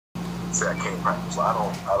say I can't practice. I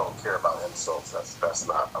don't care about insults. That's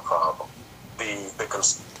not a problem. The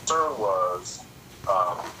concern was,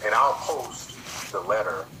 and I'll post the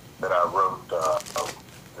letter that I wrote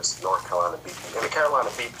this North Carolina BP. And the Carolina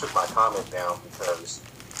BP took my comment down because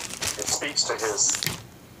it speaks to his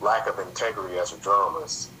lack of integrity as a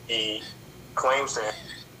journalist. He claims to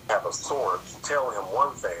have a source tell him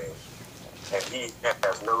one thing, and he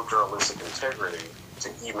has no journalistic integrity to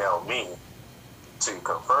email me to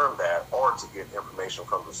confirm that or to get information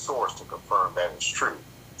from the source to confirm that it's true.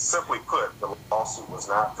 Simply put, the lawsuit was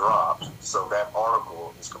not dropped, so that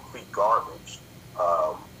article is complete garbage,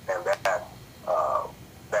 and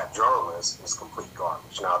that journalist is complete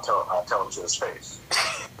garbage. And I'll tell him to his face.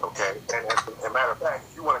 Okay? And matter of fact,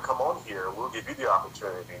 if you want to come on here, we'll give you the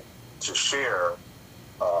opportunity to share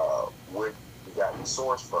where you got your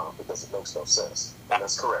source from, because it makes no sense. And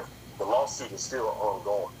that's correct. The lawsuit is still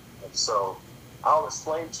ongoing. And so I'll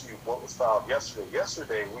explain to you what was filed yesterday.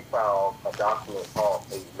 Yesterday, we filed a document called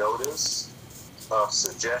a Notice of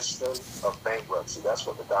Suggestion of Bankruptcy. That's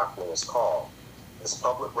what the document is called. It's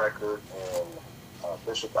public record, and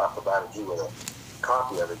Bishop, I provided you with a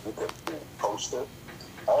copy of it. You can post it.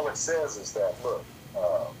 All it says is that, look,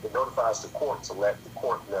 it notifies the court to let the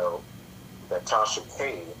court know that Tasha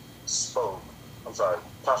K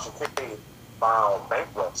filed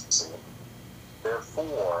bankruptcy.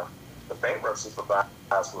 Therefore, the bankruptcy provides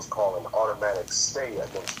what's called an automatic stay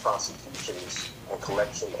against prosecutions and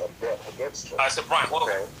collection of debt against her. All right, so Brian, hold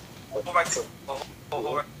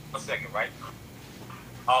on a second, right?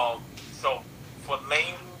 So for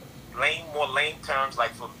more lame terms,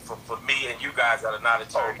 like for me and you guys that are not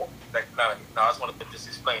attorneys, like, no, I just want to just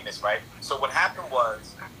explain this, right? So what happened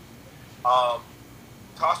was,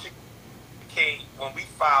 Tasha K, when we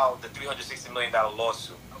filed the $360 million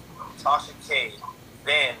lawsuit, Tasha K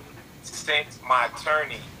then sent my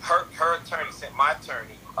attorney, her attorney sent my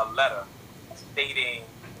attorney a letter stating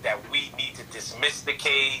that we need to dismiss the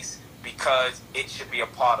case because it should be a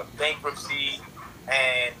part of bankruptcy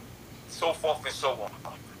and so forth and so on.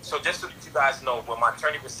 So just so that you guys know, when my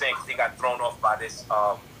attorney was saying, because he got thrown off by this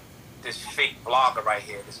fake blogger right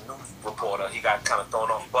here, this news reporter, he got kind of thrown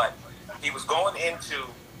off, but he was going into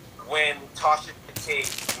when Tasha K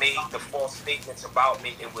made the false statements about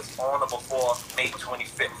me. It was on or before May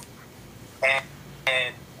 25th.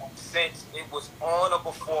 And since it was on or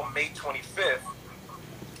before May 25th,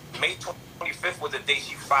 May 25th was the day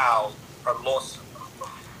she filed her lawsuit.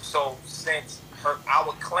 So since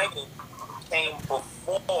our claim came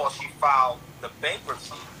before she filed the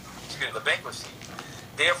bankruptcy,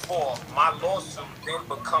 therefore my lawsuit then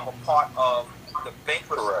become a part of the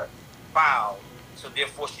bankruptcy filed, so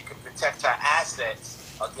therefore she could protect her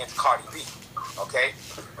assets against Cardi B. Okay?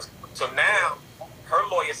 So now her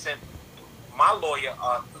lawyer sent my lawyer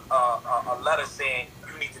a letter saying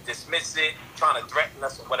you need to dismiss it, trying to threaten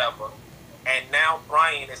us or whatever. And now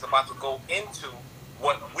Brian is about to go into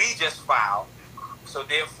what we just filed. So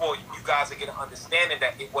therefore, you guys are getting an understanding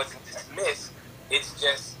that it wasn't dismissed. It's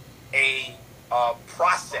just a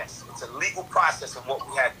process. It's a legal process of what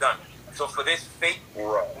we had done. So for this fake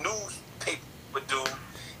newspaper dude,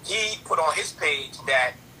 he put on his page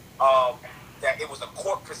that it was a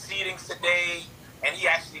court proceedings today, and he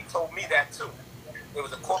actually told me that too. It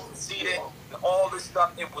was a court proceeding and all this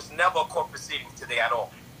stuff. It was never a court proceeding today at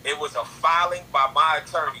all. It was a filing by my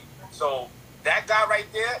attorney. So that guy right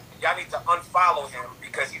there, y'all need to unfollow him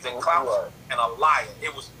because he's a clown and a liar.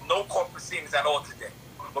 It was no court proceedings at all today.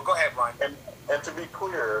 But go ahead, Brian. And to be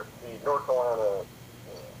clear, the North Carolina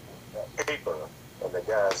paper and the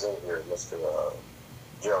guys in here, Mr.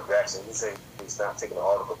 Gerald Jackson, he said he's not taking the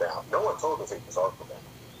article down. No one told him to take this article down.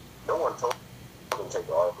 No one told him to take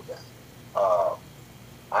the article down.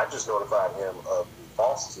 I just notified him of the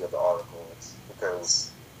falsity of the articles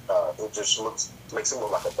because it just makes it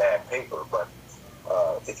look like a bad paper. But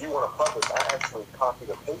if you want to publish, I actually copied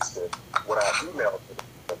and pasted what I emailed him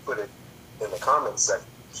and put it in the comments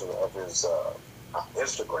section of his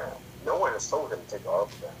Instagram. No one has told him to take the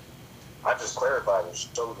article down. I just clarified and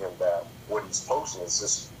showed him that what he's posting is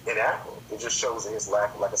just inaccurate. It just shows his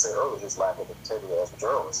lack, like I said earlier, his lack of integrity as a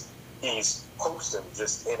journalist. He's posting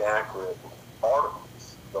just inaccurate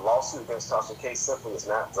articles. The lawsuit against Tasha K simply is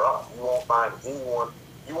not dropped. You won't find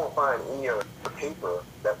any other paper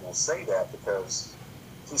that will say that because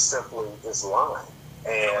he simply is lying.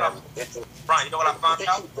 And Brian, you know what I found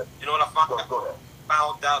out? You know what I found out? Go ahead.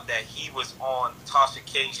 Found out that he was on Tasha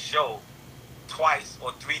K's show twice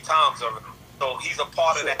or three times already. So he's a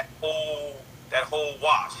part of that whole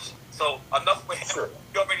wash. So enough with him. Sure.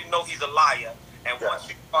 You already know he's a liar. And once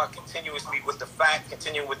you start continuing with the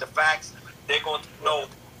facts, they're going to know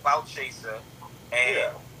clout chaser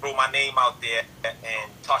and throw my name out there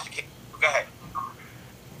and Tasha K. Go ahead.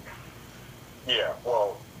 Yeah,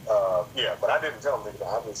 well, but I didn't tell them that.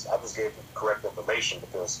 I just gave them correct information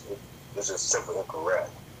because it's just simply incorrect.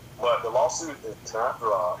 But the lawsuit is not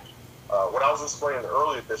dropped. What I was explaining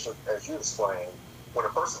earlier, Bishop, as you explained, when a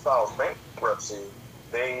person files bankruptcy,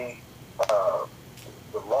 the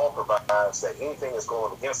law provides that anything that's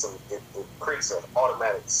going against them, it creates an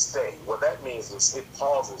automatic stay. What that means is it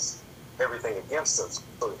pauses everything against them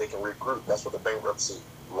so that they can regroup. That's what the bankruptcy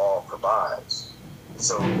law provides.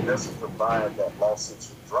 So it doesn't provide that lawsuits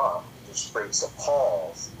will drop. It just creates a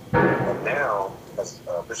pause. And now, as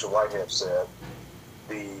Bishop Whitehead said,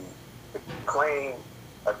 the claim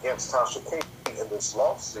against Tasha K in this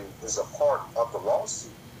lawsuit is a part of the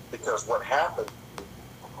lawsuit because what happened,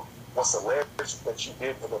 what's alleged that she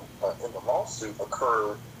did in the lawsuit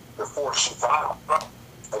occurred before she filed.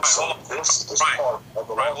 And so this is part of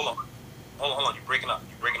the lawsuit. Hold on. You're breaking up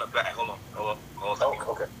back. Hold on. Oh,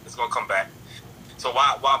 okay. It's going to come back. So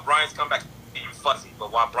while Brian's coming back, you're fuzzy,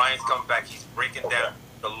 but while Brian's coming back, he's breaking down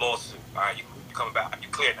the lawsuit. All right, you coming back.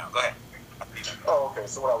 You're clear now. Go ahead. Oh, okay.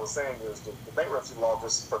 So what I was saying is the bankruptcy law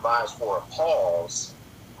just provides for a pause,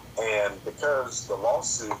 and because the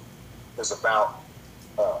lawsuit is about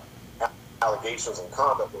allegations and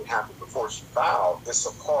conduct that happened before she filed, it's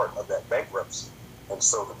a part of that bankruptcy. And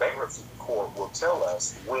so the bankruptcy court will tell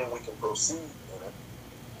us when we can proceed in it.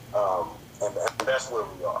 And that's where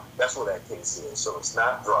we are. That's where that case is. So it's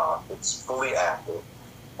not dropped. It's fully active.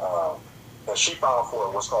 And she filed for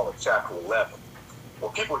what's called a Chapter 11.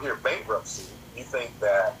 When people hear bankruptcy, you think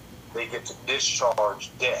that they get to discharge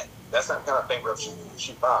debt. That's not the kind of bankruptcy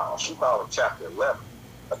she filed. She filed a Chapter 11.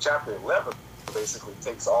 A Chapter 11 basically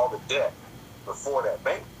takes all the debt before that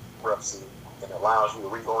bankruptcy and allows you to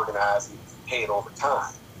reorganize and pay it over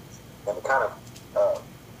time. And the kind of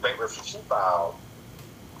bankruptcy she filed,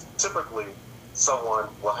 typically someone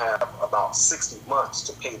will have about 60 months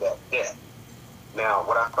to pay that debt. Now,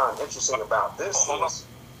 what I find interesting about this is...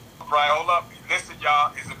 Brian, hold up. Listen,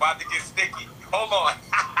 y'all, it's about to get sticky. Hold on.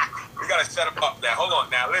 We got to set them up there. Hold on.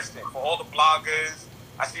 Now, listen, for all the bloggers,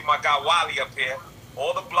 I see my guy Wally up here.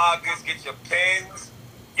 All the bloggers, get your pens,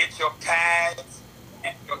 get your pads,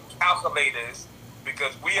 get your calculators,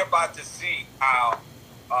 because we about to see how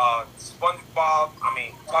Tasha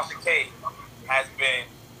K has been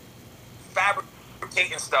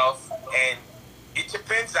fabricating stuff, and get your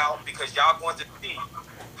pens out because y'all going to see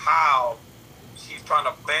how she's trying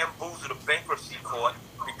to bamboozle the bankruptcy court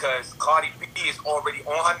because Cardi B is already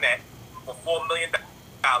on her neck for $4 million.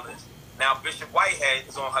 Now Bishop Whitehead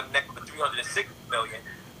is on her neck for $306 million.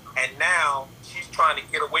 And now she's trying to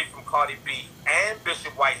get away from Cardi B and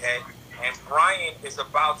Bishop Whitehead. And Brian is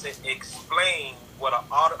about to explain what a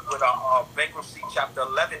bankruptcy Chapter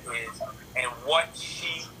 11 is and what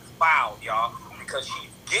she filed, y'all. Because she's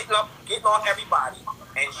getting on everybody,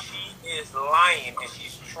 and she is lying, and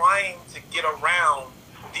she's trying to get around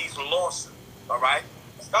these lawsuits. All right,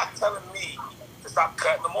 stop telling me to stop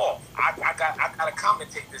cutting them off. I gotta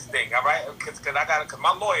commentate this thing. All right, because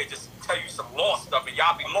my lawyer just tell you some law stuff, and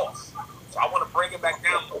y'all be lost. So I want to bring it back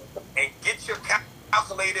down and get your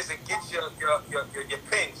calculators and get your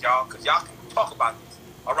pens, y'all, because y'all can talk about this.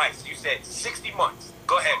 All right, so you said 60 months.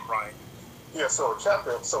 Go ahead, Brian. Yeah, so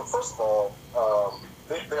first of all,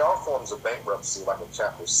 there are forms of bankruptcy, like in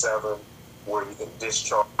Chapter 7, where you can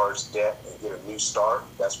discharge debt and get a new start.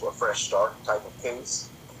 That's for a fresh start type of case.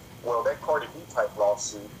 Well, that Cardi B type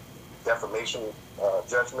lawsuit, defamation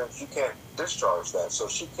judgment, you can't discharge that. So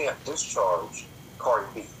she can't discharge Cardi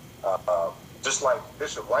B. Just like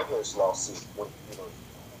Bishop Whitehead's lawsuit,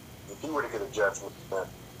 if he were to get a judgment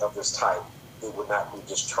of this type, it would not be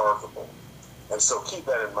dischargeable. And so keep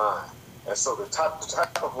that in mind. And so the type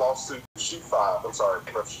of lawsuit she files in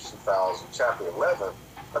Chapter 11,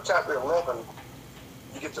 Chapter 11,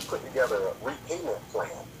 you get to put together a repayment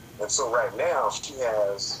plan. And so right now, she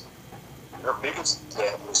has her biggest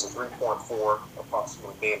debt, which is a $3.4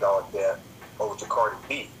 approximately $1 million debt over to Cardi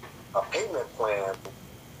B. A payment plan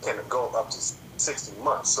can go up to 60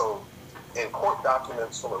 months. So in court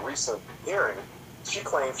documents from a recent hearing, she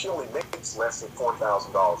claims she only makes less than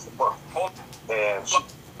 $4,000 a month. Hold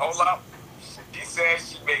up. She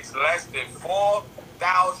says she makes less than $4,000 a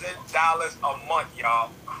month, y'all.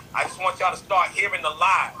 I just want y'all to start hearing the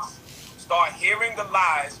lies. Start hearing the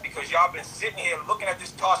lies, because y'all been sitting here looking at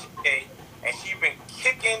this Tasha K, and she been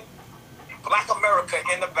kicking Black America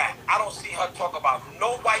in the back. I don't see her talk about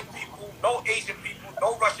no white people, no Asian people,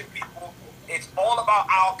 no Russian people. It's all about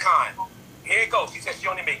our kind. Here it goes. She says she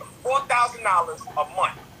only makes $4,000 a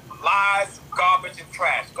month. Lies, garbage, and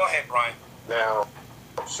trash. Go ahead, Brian. Now,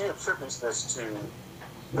 she attributes this to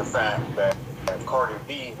the fact that Cardi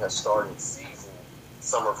B has started seizing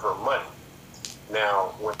some of her money.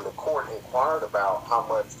 Now, when the court inquired about how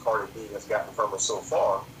much Cardi B has gotten from her so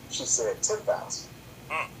far, she said $10,000.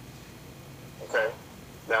 Okay?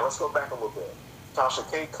 Now, let's go back a little bit. Tasha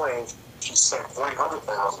K claims she spent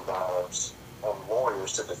 $300,000 on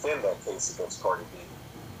lawyers to defend that case against Cardi B.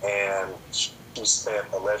 And she spent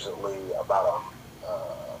allegedly about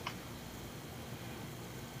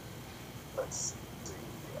let's see,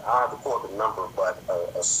 I have to pull up the number, but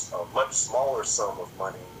a much smaller sum of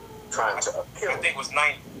money trying to appeal. I think it was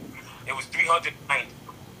 90. It was 390.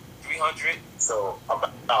 300. So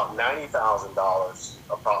about $90,000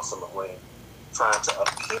 approximately trying to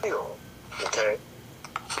appeal. Okay.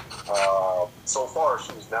 So far,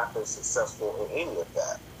 she's not been successful in any of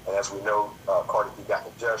that. And as we know, Cardi B got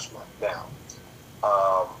the judgment. Now,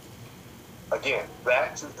 again,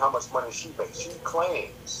 back to how much money she makes. She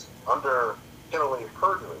claims under penalty of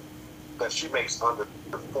perjury that she makes under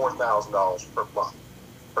 $4,000 per month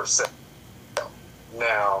per se.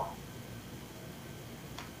 Now,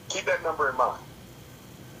 keep that number in mind.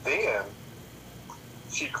 Then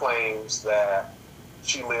she claims that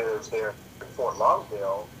she lives there in Fort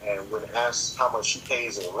Lauderdale, and when asked how much she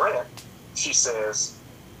pays in rent, she says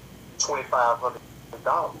 $2,500.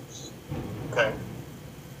 Okay?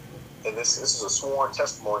 And this is a sworn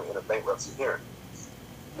testimony in a bankruptcy hearing.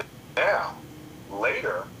 Now,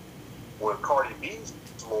 later, when Cardi B's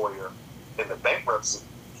lawyer in the bankruptcy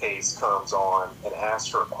case comes on and asks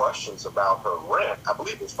her questions about her rent, I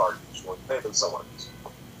believe it was Cardi B's lawyer, maybe someone else.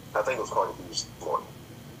 I think it was Cardi B's lawyer.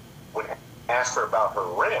 When asked her about her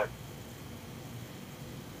rent,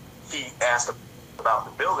 he asked about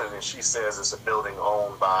the building, and she says it's a building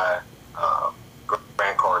owned by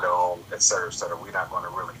Grant Cardone, et cetera, et cetera. We're not going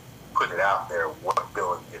to really put it out there what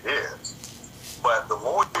building it is. But the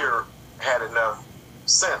lawyer had enough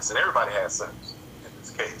sense, and everybody has sense in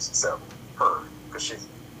this case, except her, because she,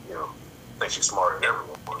 thinks she's smarter than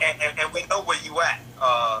everyone. And we know where you at,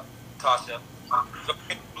 Tasha.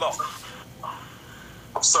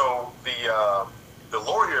 So the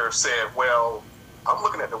lawyer said, well, I'm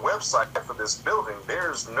looking at the website for this building.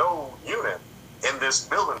 There's no unit in this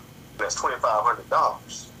building that's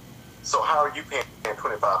 $2,500. So how are you paying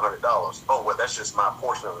 $2,500? Oh, well, that's just my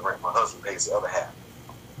portion of the rent. My husband pays the other half.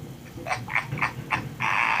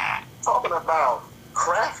 Talking about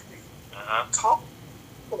crafty. Talking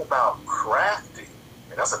about crafty.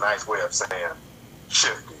 And that's a nice way of saying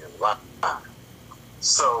shifty and lying.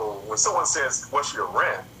 So when someone says, what's your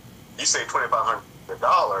rent? You say $2,500.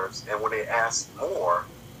 And when they ask more,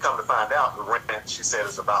 come to find out the rent, she said,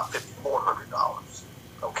 is about $5,400.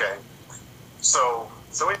 Okay? So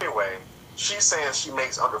anyway, she's saying she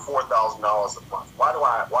makes under $4,000 a month. Why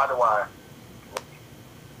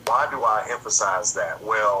do I emphasize that?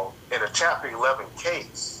 Well, in a Chapter 11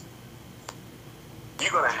 case,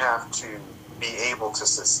 you're going to have to be able to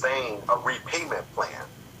sustain a repayment plan.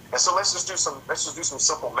 And so let's just do some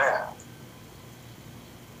simple math.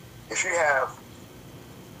 If you have,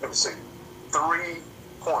 let me see,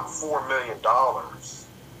 $3.4 million,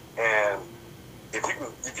 and if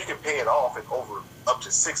you can pay it off in over up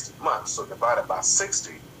to 60 months, so divided by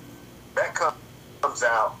 60, that comes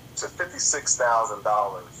out to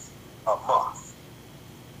 $56,000 a month.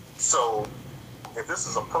 So if this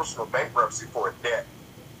is a personal bankruptcy for a debt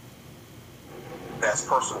that's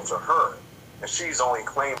personal to her, and she's only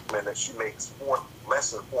claiming that she makes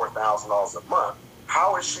less than $4,000 a month,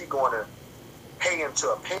 how is she going to pay into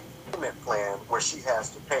a payment plan where she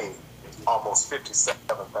has to pay almost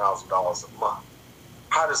 $57,000 a month?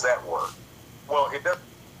 How does that work? Well, it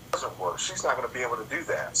doesn't work. She's not going to be able to do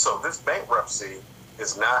that. So this bankruptcy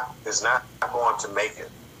is not going to make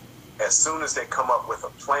it. As soon as they come up with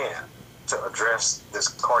a plan to address this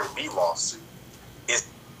Cardi B lawsuit,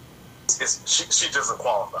 she doesn't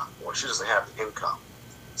qualify for it. She doesn't have the income.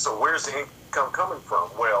 So where's the income coming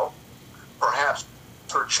from? Well, perhaps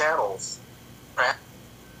her channels,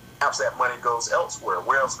 perhaps that money goes elsewhere.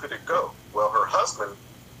 Where else could it go? Well, her husband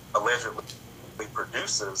allegedly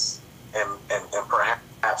produces and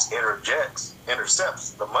perhaps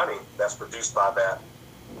intercepts the money that's produced by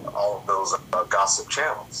all of those gossip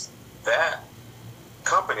channels. That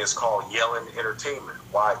company is called Yellen Entertainment,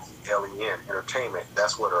 Y-E-L-E-N Entertainment.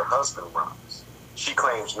 That's what her husband runs. She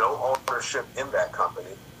claims no ownership in that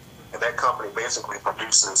company, and that company basically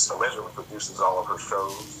allegedly produces all of her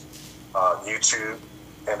shows, YouTube,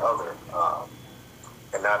 and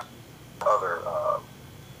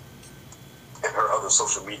and her other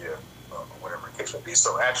social media, whatever the case may be.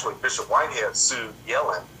 So actually, Bishop Whitehead sued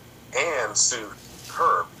Yellen and sued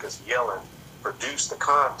her because Yellen produce the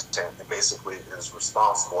content and basically is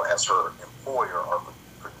responsible as her employer or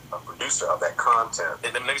a producer of that content.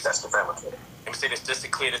 That's defamatory. Let me say this just to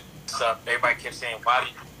clear this up. Everybody kept saying, why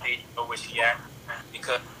did you know where she at?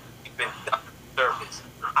 Because she's been conducting service.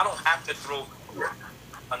 I don't have to throw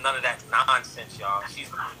none of that nonsense, y'all. She's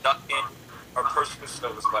conducting her personal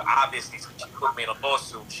service, but obviously since she put me in a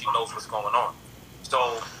lawsuit, she knows what's going on.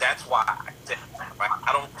 So that's why I said, right?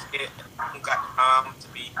 I don't got time to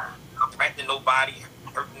be threatening nobody,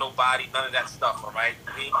 hurting nobody, none of that stuff, all right?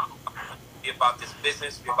 We be about this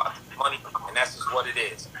business, be about this money, and that's just what it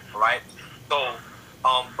is, all right? So,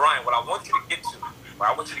 Brian, what I want you to get to,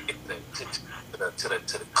 I want you to get to the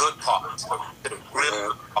good part, to the real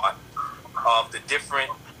good part of the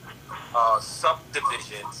different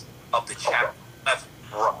subdivisions of the chapter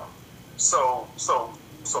 11. Right.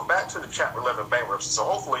 So back to the chapter 11 bankruptcy. So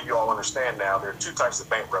hopefully you all understand now there are two types of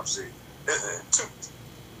bankruptcy,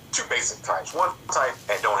 two basic types. One type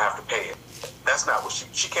and don't have to pay it. That's not what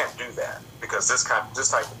she can't do that because these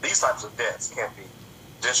types of debts can't be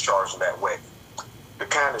discharged in that way. The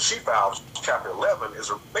kind that she filed, chapter 11, is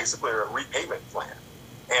basically a repayment plan.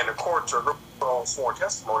 And according to her own sworn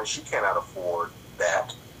testimony, she cannot afford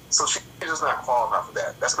that. So she does not qualify for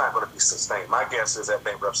that. That's not going to be sustained. My guess is that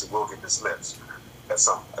bankruptcy will get dismissed at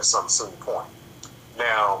some soon point.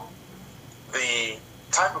 Now, the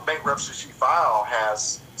type of bankruptcy she filed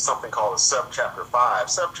has something called a subchapter 5.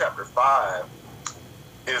 Subchapter 5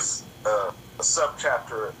 is a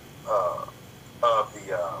subchapter of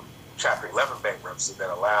the chapter 11 bankruptcy that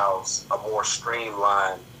allows a more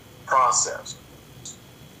streamlined process.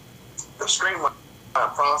 The streamlined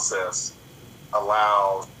process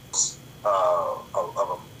allows a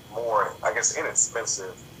more, I guess,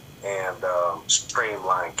 inexpensive and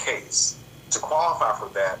streamlined case. To qualify for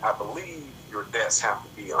that, I believe your debts have to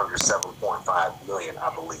be under 7.5 million,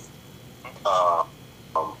 I believe.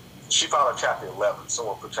 She filed a chapter 11.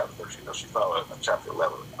 Someone put chapter 13. No, she filed a chapter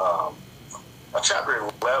 11. A chapter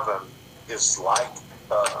 11 is like,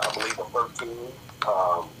 I believe, a 13.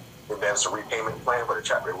 And that's a repayment plan, but a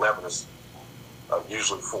chapter 11 is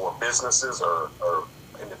usually for businesses or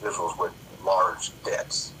individuals with large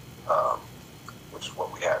debts, which is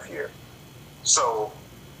what we have here. So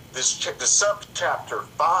the subchapter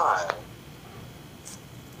 5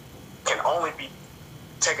 can only be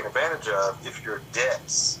taken advantage of if your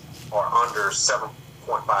debts are under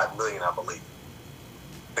 7.5 million, I believe.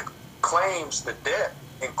 The debt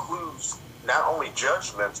includes not only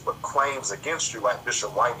judgments, but claims against you, like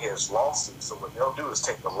Bishop Whitehead's lawsuit. So what they'll do is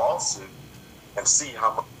take the lawsuit and see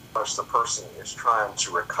how much the person is trying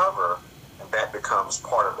to recover, and that becomes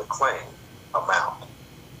part of the claim amount.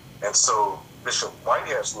 And so Bishop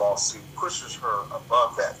Whitehead's lawsuit pushes her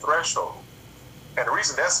above that threshold. And the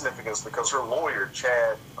reason that's significant is because her lawyer,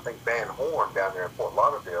 Chad, I think Van Horn, down there in Fort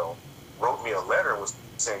Lauderdale, wrote me a letter and was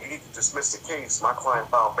saying, you need to dismiss the case. My client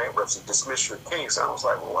filed bankruptcy, dismiss your case. And I was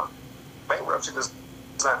like, well, what? Bankruptcy does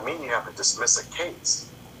not mean you have to dismiss a case.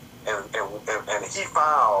 And he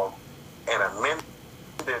filed an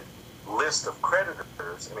amended list of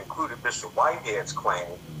creditors and included Bishop Whitehead's claim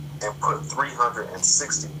and put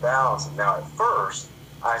 $360,000. Now, at first,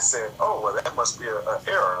 I said, oh, well, that must be an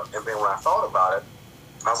error. And then when I thought about it,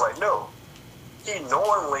 I was like, no. He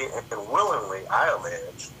knowingly and willingly, I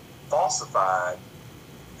allege, falsified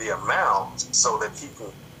the amount so that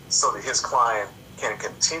his client can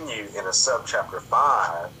continue in a subchapter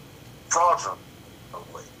 5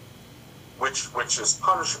 fraudulently, which is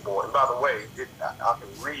punishable. And by the way, I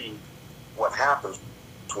can read what happens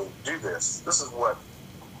when you do this. This is what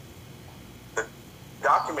the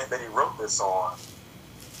document that he wrote this on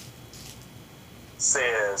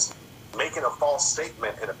says. Making a false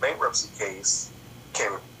statement in a bankruptcy case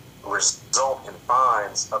can result in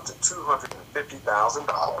fines up to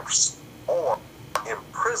 $250,000 or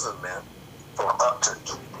imprisonment for up to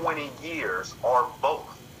 20 years or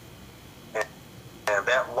both. And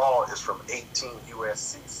that law is from 18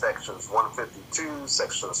 U.S.C. sections 152,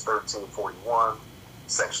 sections 1341,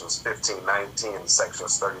 sections 1519, and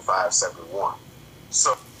sections 3571.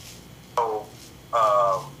 So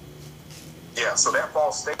that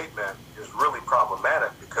false statement is really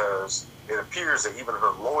problematic because it appears that even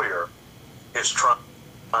her lawyer is trying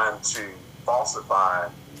to falsify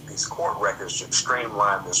these court records to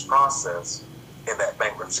streamline this process in that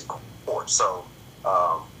bankruptcy court. So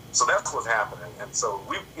that's what's happening. And so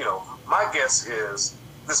my guess is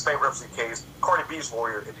this bankruptcy case, Cardi B's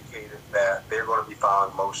lawyer indicated that they're going to be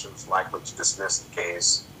filing motions likely to dismiss the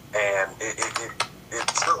case, and it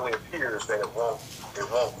certainly appears that it won't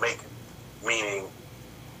make it. Meaning,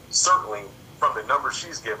 certainly from the number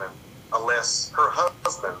she's given, unless her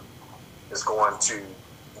husband is going to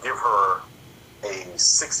give her a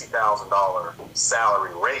 $60,000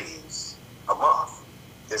 salary raise a month.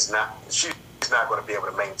 She's not going to be able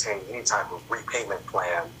to maintain any type of repayment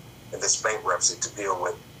plan in this bankruptcy to deal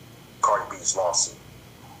with Cardi B's lawsuit.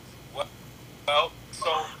 Well,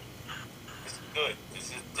 so this is good.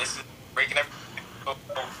 This is breaking everything. So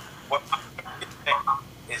what I'm saying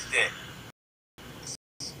is this.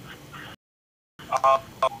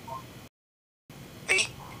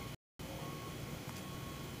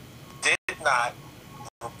 They did not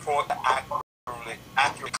report the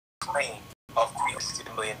accurate claim of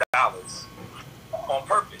 $360 million on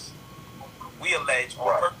purpose. We allege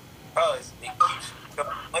on purpose because it keeps them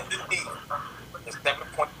underneath the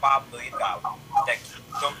 $7.5 million that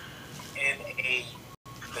keeps them in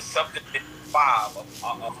the subdivision 5 of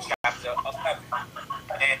chapter 11.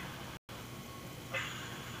 And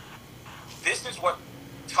this is what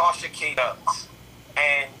Tasha K does.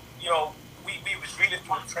 And, you know, we was reading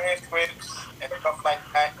through the transcripts and stuff like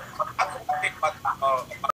that. I couldn't think about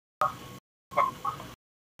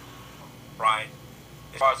Brian,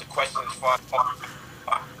 as far as the questions, as far as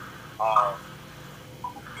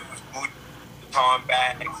the time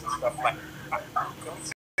bags and stuff like that.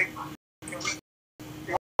 Can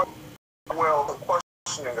we? Well, the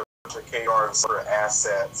questioning of Tasha K.R. and sort of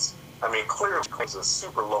assets, I mean, clearly it's a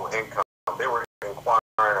super low income. They were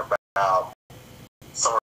inquiring about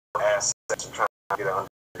some of her assets and trying to get an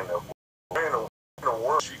understanding of where in the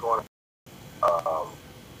world she's going to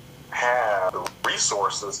have the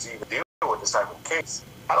resources to even deal with this type of case.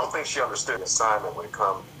 I don't think she understood the assignment when it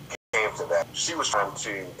came to that. She was trying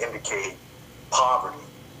to indicate poverty,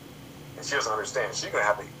 and she doesn't understand. She's going to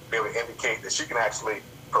have to be able to indicate that she can actually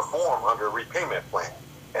perform under a repayment plan.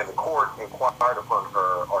 And the court inquired upon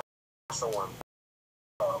her, or someone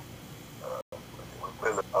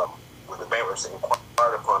with the bankruptcy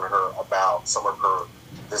inquired upon her about some of her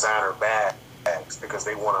designer bags because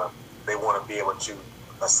they want to be able to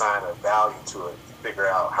assign a value to it, to figure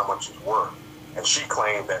out how much it's worth. And she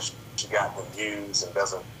claimed that she got them used and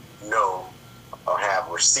doesn't know or have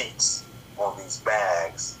receipts on these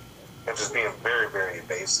bags, and just being very, very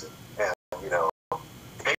evasive. And, you know,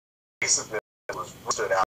 evasiveness was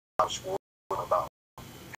stood out about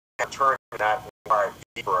attorney not inquired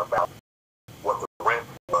deeper about what the rent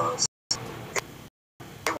was.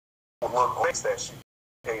 It would look like that she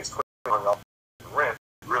pays $200 rent,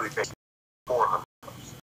 really pays $400.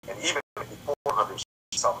 And even if $400,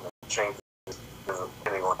 something changes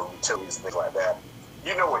depending on the utilities and things like that.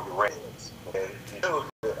 You know what your rent is. Okay?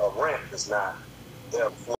 A rent does not ebb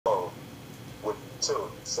and flow with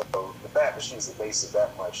utilities. So the fact that she's evasive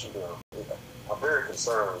that much, I'm very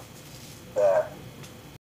concerned that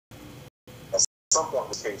at some point in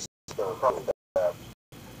this case, she's going to probably have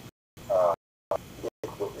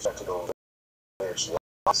with respect to those marriage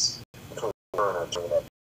loss between her and her attorney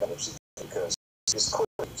because it's clear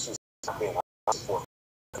she's not being honest for.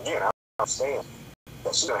 Again, I understand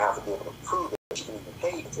that she's going to have to be able to prove that she can even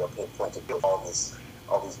pay the jail plan to get all these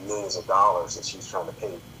millions of dollars that she's trying to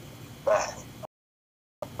pay back.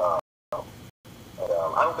 I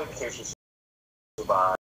don't think the case should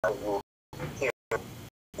survive. We'll hear if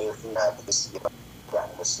we have this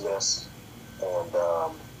got dismissed and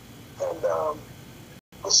the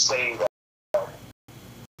stay that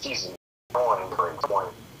she's on during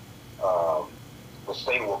point, the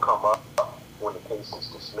stay will come up when the case is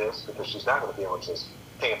dismissed because she's not going to be able to just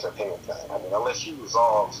pay into a payment plan. I mean,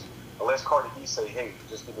 unless Cardi B say, hey,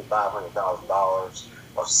 just give me $500,000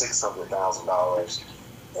 or $600,000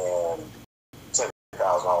 and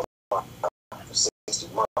 $10,000 for 60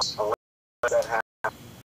 months. Unless that happens,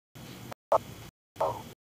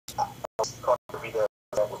 Cardi B does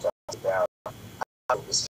that, which I doubt. I think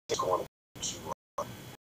this is going to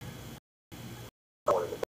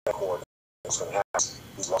court. It's going to have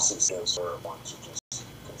these lawsuits against her want to just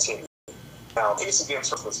continue. Now, the case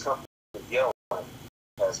against her was company Yale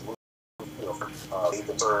has moved. They've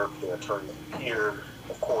observed the attorney appeared.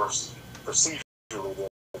 Of course, procedurally,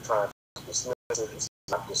 they're trying to dismiss it. It's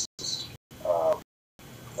not just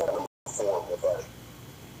move forward with that.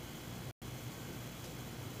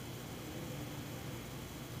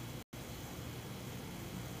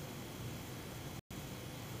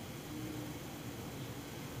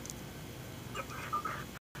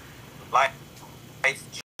 Life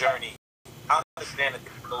journey. I understand that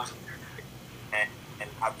it goes and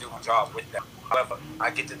I do my job with that. However, I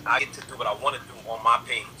get to do what I want to do on my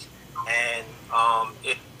page. And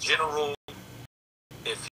in general,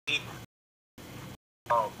 if he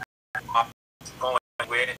going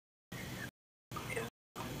where and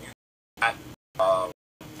you got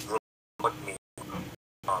with me,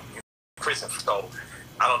 you prison. So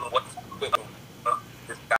I don't know what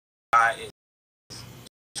this guy is.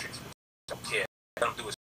 Don't care. Don't do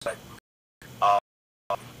it.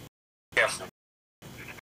 Careful.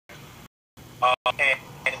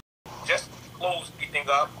 And just to close everything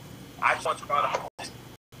up, I just want you to know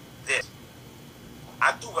this.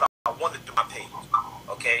 I do what I want to do on my page.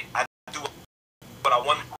 Okay? I do what I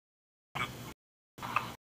want to do.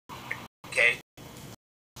 Okay?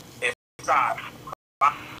 If I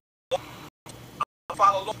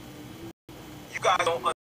follow law, you guys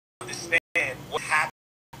don't understand what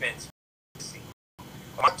happens.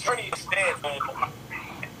 My attorney understands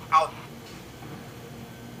how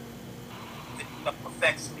it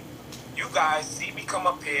affects me. You guys see me come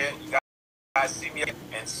up here, you guys see me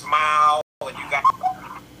and smile, and you guys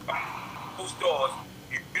close doors.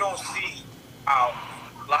 You don't see how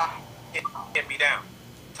lock hit me down.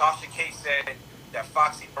 Tasha K said that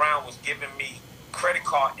Foxy Brown was giving me credit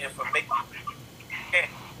card information.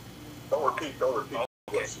 Don't repeat.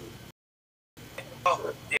 Okay.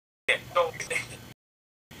 Oh, yeah. So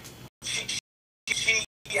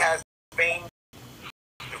she has fame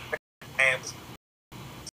and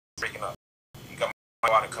breaking up. You got my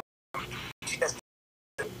water coming. She has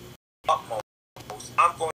the utmost.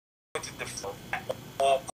 I'm going to defend at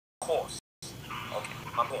all costs. Okay,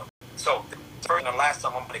 I'm going. So the first and the last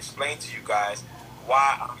time I'm going to explain to you guys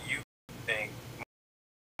why I'm using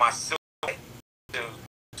my silver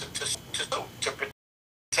to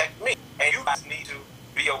protect me. And you guys need to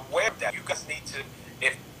be aware of that. You guys need to,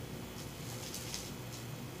 if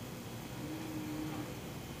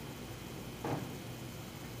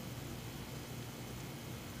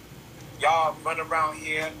y'all run around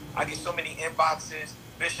here, I get so many inboxes,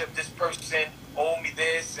 Bishop, this person owe me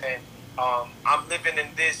this, and I'm living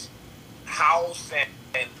in this house,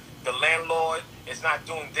 and the landlord is not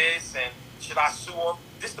doing this, and should I sue him?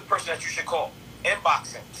 This is the person that you should call.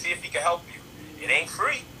 Inbox him. See if he can help you. It ain't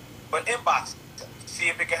free, but inbox him. See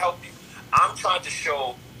if it can help you. I'm trying to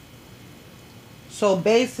show. So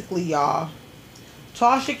basically, y'all,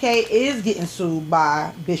 Tasha K is getting sued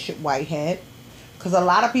by Bishop Whitehead. Because a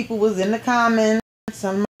lot of people was in the comments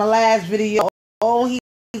on my last video. Oh, he's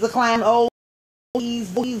a clown. Oh,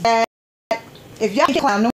 he's that. If y'all a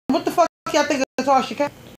clown, then what the fuck y'all think of Tasha K?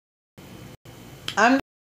 I'm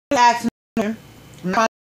asking her. I'm not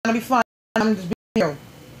trying to be funny. I'm just being real.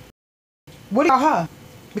 What do y'all her?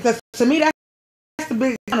 Because to me, that's the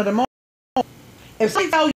biggest one of the moment. If they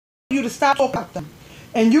tell you to stop talking about them,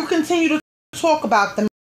 and you continue to talk about them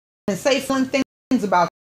and say fun things about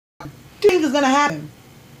them, things is gonna happen.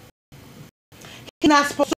 He's not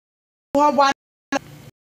supposed to. Why not?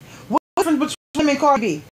 What's the difference between him and Cardi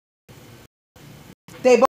B?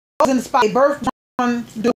 They both was in the spot. They both on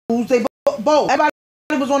dudes. They both. Everybody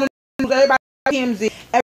was on the news. Everybody TMZ.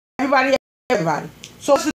 Everybody.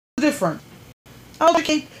 So what's the difference?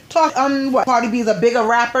 Okay, talk. What? Cardi B is a bigger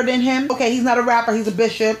rapper than him. Okay, he's not a rapper. He's a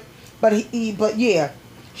bishop. But but yeah,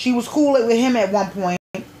 she was cool with him at one point.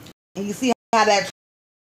 And you see how that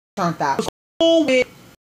turned out. She was cool with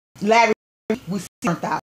Larry. We see turned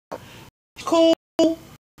out. Cool.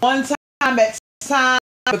 One time at time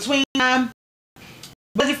between them.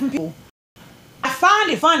 Different people. I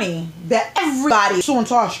find it funny that everybody is suing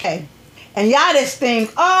Tasha K. And y'all just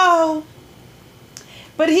think, oh,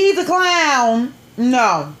 but he's a clown.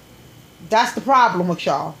 No. That's the problem with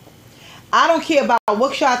y'all. I don't care about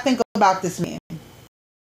what y'all think about this man.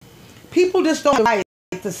 People just don't like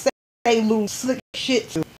to say little slick shit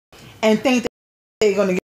to and think that they're going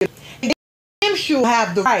to get it. They should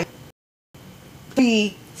have the right to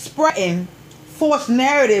be spreading false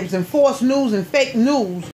narratives and false news and fake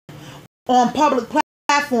news on public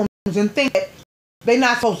platforms and think that they're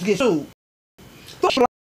not supposed to get sued.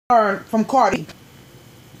 Learn from Cardi.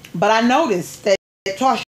 But I noticed that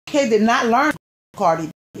Tasha K did not learn from Cardi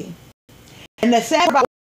B. And the sad about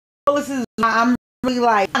this is I'm really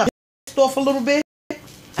like kind of pissed off a little bit.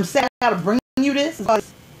 I'm sad I gotta bring you this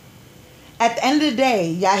because at the end of the day,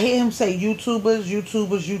 y'all hear him say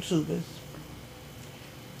YouTubers.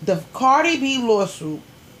 The Cardi B lawsuit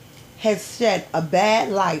has shed a bad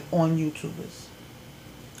light on YouTubers.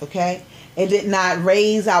 Okay? It did not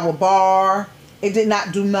raise our bar. It did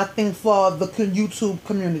not do nothing for the YouTube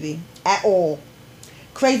community at all.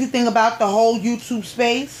 Crazy thing about the whole YouTube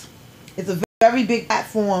space, it's a very big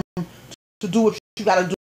platform to do what you gotta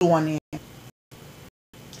do on there.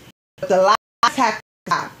 But the lies have to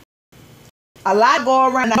stop. A lot go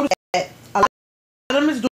around. I know that a lot of them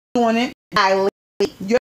is doing it.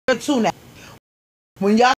 You're too now.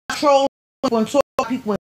 When y'all troll people and talk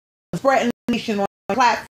people and spreading nation on the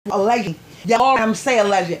platform allegedly, Y'all, I'm say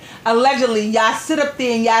alleged. Allegedly, y'all sit up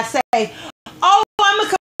there and y'all say, "Oh, I'm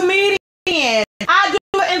a comedian. I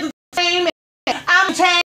do entertainment. I'm a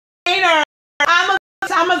entertainer.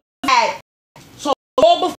 I'm a that." So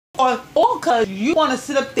all because you want to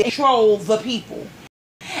sit up there and troll the people.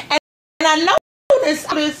 And I know this,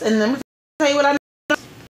 and let me tell you what I know.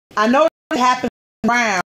 I know it happens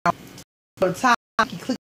around for the time you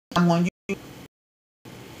click on YouTube.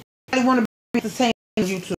 I want to be entertained on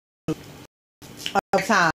YouTube all the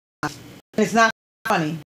time. And it's not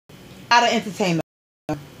funny. How to entertain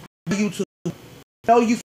them. YouTube. No,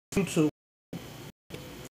 you YouTube.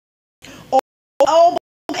 Oh,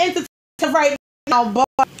 entertain right now, but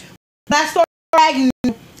I start bragging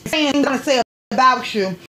you, saying I'm gonna say about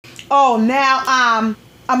you. Oh, now I'm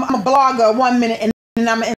a blogger 1 minute and then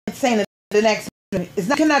I'm an entertainer the next minute.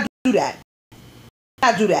 You cannot do that. You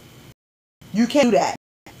cannot do that. You can't do that.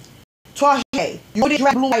 Tasha, you did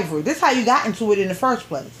drag Blue Ivory. This is how you got into it in the first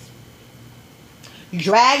place. You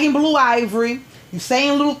dragging Blue Ivory. You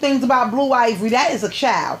saying little things about Blue Ivory. That is a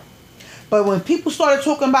child. But when people started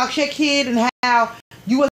talking about your kid and how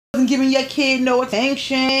you wasn't giving your kid no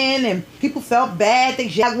attention and people felt bad, they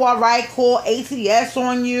Jaguar Right called ACS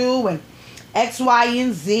on you and X, Y,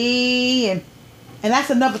 and Z. And that's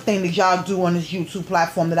another thing that y'all do on this YouTube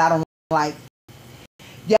platform that I don't like.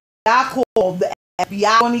 Y'all call the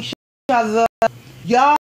FBI on each other.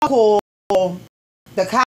 Y'all call the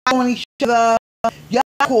cops on each other. Y'all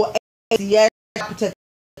call ACS, protect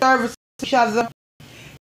service each other.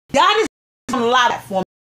 Y'all just on a lot of platforms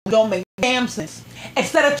don't make damn sense.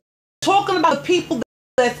 Instead of talking about the people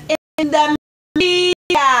that's in the media,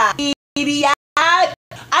 I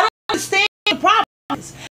don't understand the problem.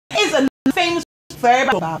 It's enough famous for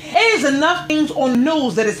everybody about. It is enough things on the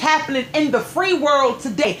news that is happening in the free world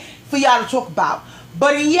today for y'all to talk about.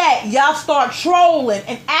 But yet, y'all start trolling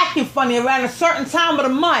and acting funny around a certain time of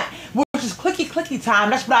the month, which is clicky time.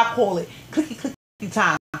 That's what I call it. Clicky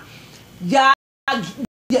time. Y'all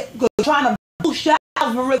trying to boost your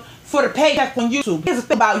algorithm for the payback on YouTube. Here's the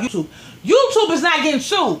thing about YouTube. YouTube is not getting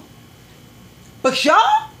sued. But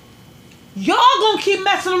y'all gonna keep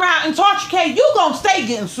messing around and Tasha K, you gonna stay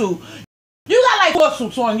getting sued. You got like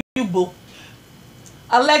lawsuits on you, boo.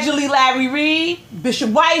 Allegedly Larry Reid,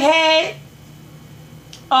 Bishop Whitehead,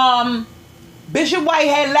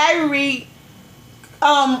 Larry Reid,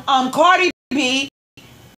 Cardi B,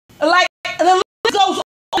 like the list goes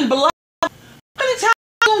on below. How many times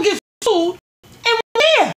you gonna get sued and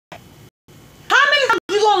where? How many times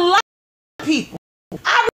you gonna lie to people?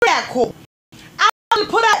 I read that quote. I was gonna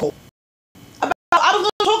put that quote. I was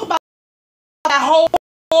gonna talk about that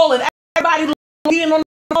whole and everybody being on the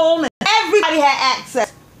phone and everybody had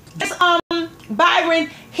access. This Byron,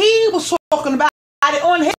 he was talking about it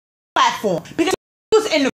on his platform because he was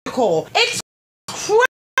in the call. It's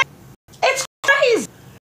crazy.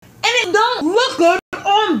 And it don't look good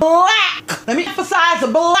on black. Let me emphasize the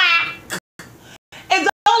black. It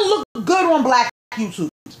don't look good on black YouTube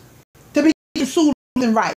to be sued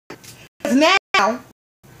and right. Because now,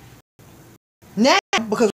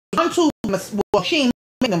 because one tuber, well, she ain't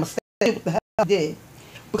making a mistake. What the hell she did?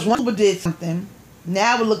 Because one tuber did something.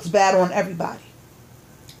 Now it looks bad on everybody.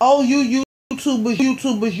 Oh, you YouTubers.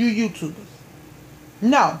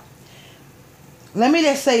 No. Let me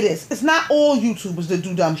just say this. It's not all YouTubers that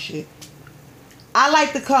do dumb shit. I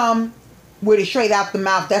like to come with it straight out the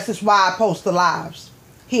mouth. That's just why I post the lives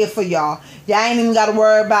here for y'all. Y'all ain't even got to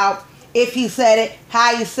worry about if he said it,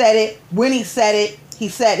 how he said it, when he said it. He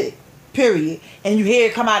said it. Period. And you hear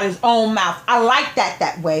it come out of his own mouth. I like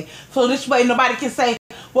that way. So this way nobody can say,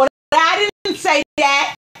 well, I didn't say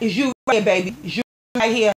that. It's you right here, baby. It's you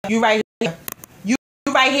right here. You right here. You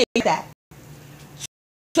right here. That.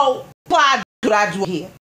 So why do what I do here?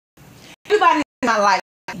 Everybody's not like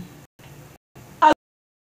me. A lot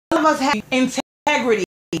of us have integrity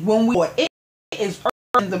when we it is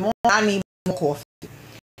early in the morning. I need more coffee.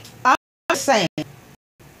 I'm saying at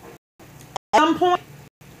some point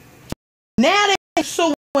now they're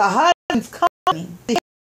suing the husband's company.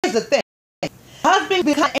 Here's the thing. Husband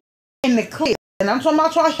become in the clear. And I'm talking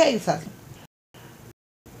about Tasha K's husband.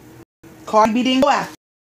 Cardi B didn't go after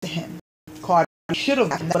him. Cardi B should have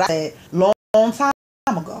gotten what I said long time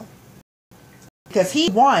ago. Because he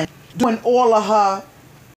won doing all of her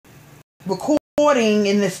recording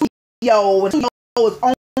in the studio, and the studio was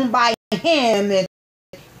owned by him, and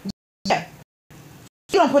yeah.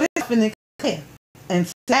 You don't put it in the clear.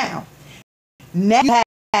 And down. Now you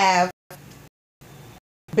have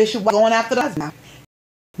Bishop going after the husband.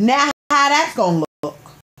 Now how that's gonna look?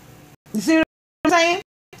 You see what I'm saying?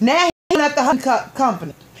 Now he's going after the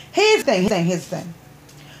company. His thing.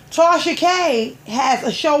 Tasha K has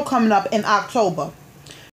a show coming up in October.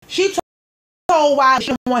 She told Wiley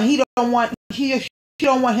she don't want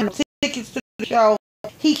him tickets to the show.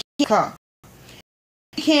 He can't come.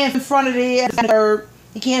 He can't in front of the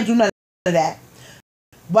he can't do none of that.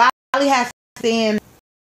 Wiley has to stand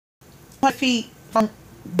 100 feet from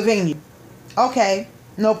the venue. Okay,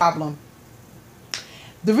 no problem.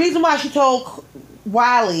 The reason why she told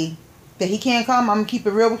Wiley that he can't come, I'm gonna keep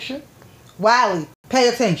it real with you. Wiley, pay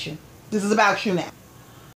attention. This is about you now.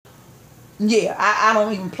 Yeah, I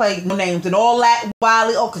don't even play no names and all that,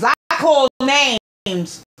 Wiley. Oh, because I call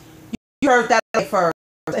names. You heard that first,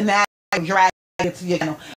 and now I drag it to your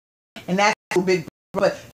channel. And that's a big,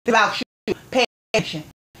 but it's about you. Pay attention.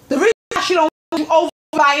 The reason why she don't want you over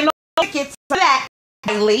buying no tickets for that,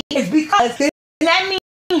 Wiley, is because that means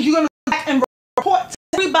you're going to go back and report to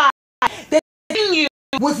everybody that the venue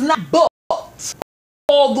was not booked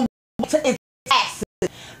all the way to its taxes.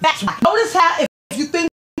 That's why. Notice how, if you think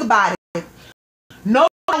about it, notice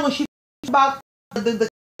how when she talks about the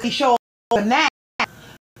show now,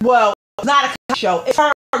 well, it's not a show. It's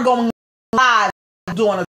her going live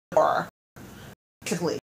doing a tour.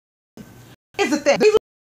 Basically. Here's the thing. The reason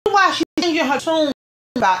why she's changing her tune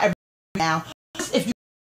about everything now, if you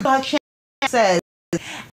her channel says, I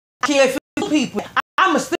care for people,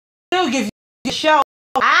 I'ma still give you the show.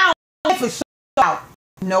 I don't care if it's sold out.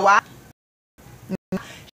 You know why?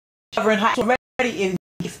 Covering high already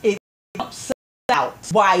is sold out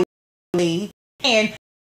widely, and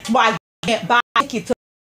that's why you can't buy a ticket to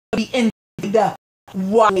be in the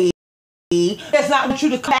way. That's not want you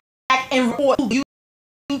to come back and report to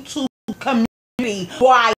YouTube community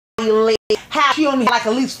widely. How she only had like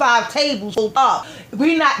at least 5 tables sold up.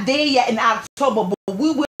 We're not there yet in October, but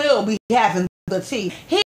we will be having the tea.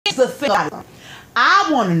 Here's the thing. I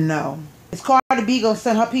want to know, is Cardi B going to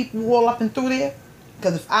send her people all up and through there?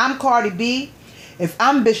 Because if I'm Cardi B, if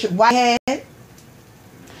I'm Bishop Whitehead,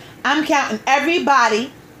 I'm counting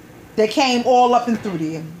everybody that came all up and through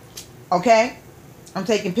there. Okay? I'm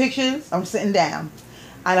taking pictures, I'm sitting down,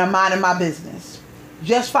 and I'm minding my business.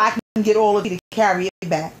 Just so I can get all of you to carry it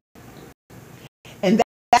back. And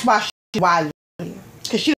that's why she's Wiley.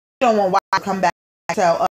 Because she don't want Wiley to come back and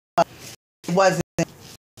tell us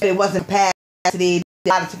it wasn't passed. They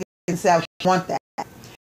got to and sell. She want that.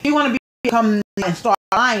 You want to be come and start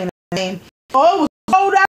lying and saying, oh, it was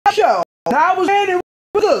sold out show. And I was saying it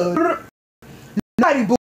was good. Nobody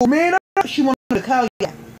boo, man. She wanted to tell you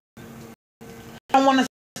that. I don't want us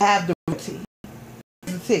to have the routine.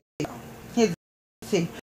 Here's the thing.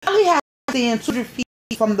 Wiley has to stand 200 feet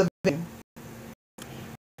from the venue.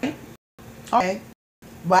 Okay.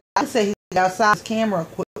 Well, I say he's outside his camera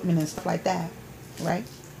equipment and stuff like that. Right?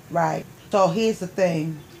 Right. So here's the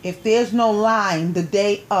thing. If there's no line the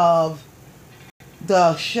day of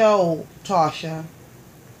the show, Tasha,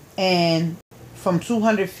 and from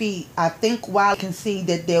 200 feet, I think Wiley can see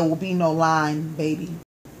that there will be no line, baby.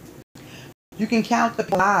 You can count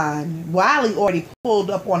the line. Wiley already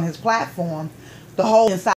pulled up on his platform the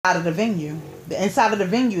whole inside of the venue. The inside of the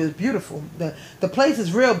venue is beautiful. The place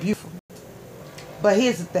is real beautiful. But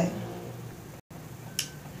here's the thing.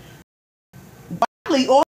 Wiley,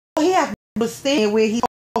 all he has to do is stand where he's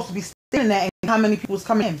supposed to be standing at and how many people's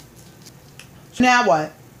coming in. So now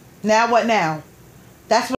what? Now what now?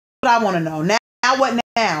 That's what I want to know. Now what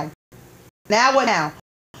now? Now what now?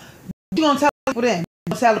 You gonna tell people then?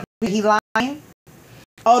 You gonna tell the people he's lying?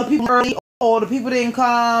 Oh, the people early, or the people didn't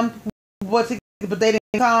come, but they didn't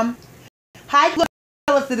come. How you gonna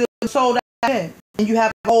tell us that it was sold out and you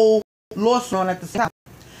have a whole lawsuit on at the same time?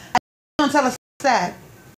 How you gonna tell us that?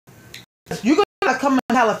 You're gonna come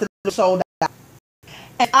and tell us that it was sold out.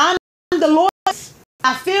 And I'm the lawyer.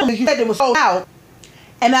 I feel as you said it was sold out,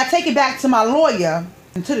 and I take it back to my lawyer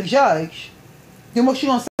and to the judge. Then what you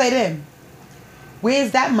gonna say then?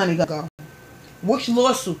 Where's that money gonna go? Which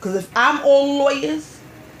lawsuit? Because if I'm all lawyers,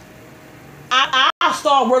 I'll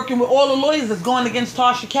start working with all the lawyers that's going against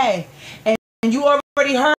Tasha K. And you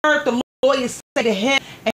already heard the lawyers say to him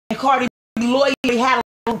and Cardi B lawyer had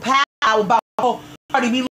a little power about Cardi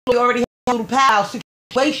B lawyer already had a little power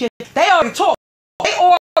situation. They already talked. They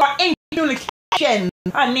all are in communication,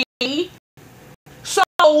 honey. So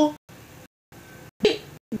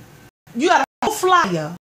you got a whole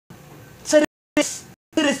flyer to this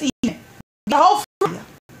event. The whole flyer.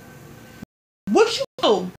 What you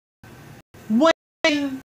do when?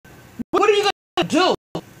 What are you gonna do?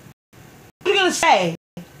 What are you gonna say?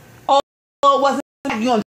 Oh, it wasn't you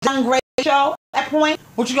gonna downgrade the show at that point?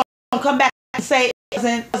 What you gonna come back and say it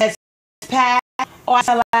wasn't as passed or I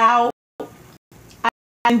sell out? I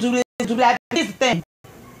didn't do this, do that. Here's the thing.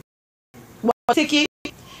 Well, ticket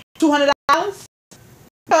 $200.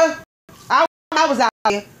 I was out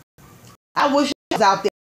there. I wish I was out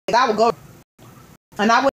there. I would go.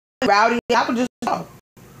 And I would be rowdy. I would just go.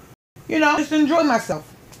 You know, just enjoy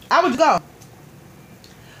myself. I would go.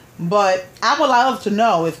 But I would love to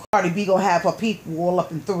know if Cardi B gonna have her people all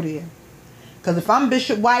up and through there. Because if I'm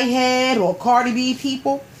Bishop Whitehead or Cardi B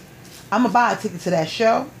people, I'm gonna buy a ticket to that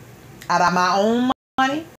show out of my own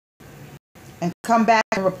money and come back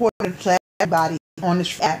and report it to everybody on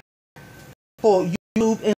this app for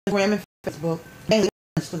YouTube, Instagram, and Facebook, mainly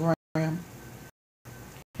Instagram,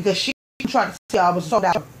 because she tried to say I was sold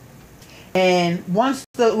out. And once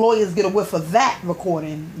the lawyers get a whiff of that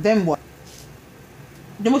recording, then what?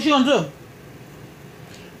 Then what you gonna do?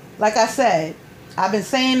 Like I said, I've been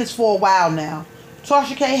saying this for a while now.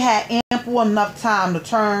 Tasha K had ample enough time to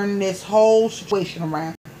turn this whole situation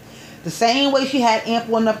around. The same way she had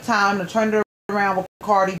ample enough time to turn it around with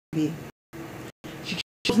Cardi B. She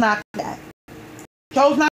chose not to do that.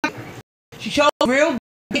 She chose real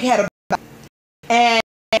big head about it. And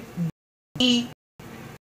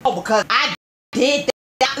because I did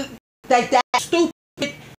that stupid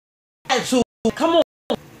attitude. Come on.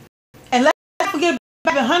 And let's forget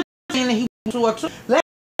about the hunting and he was to her too.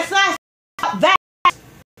 Let's not stop that.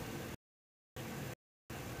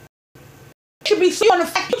 Should be on the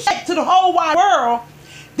fact you said to the whole wide world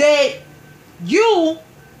that you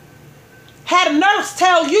had a nurse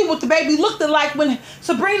tell you what the baby looked like when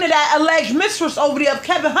Sabrina, that alleged mistress over there of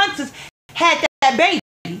Kevin Hunter's, had that baby.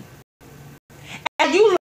 And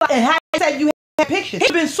you and how you said you had pictures.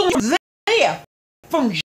 He's been suing there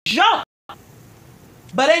from jump.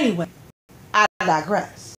 But anyway, I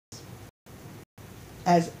digress.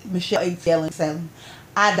 As Michelle A. saying,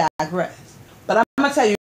 I digress. But I'm gonna tell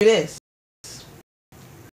you this.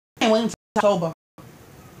 I ain't waiting until October.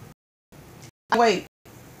 Wait.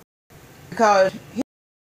 Because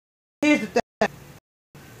here's the thing.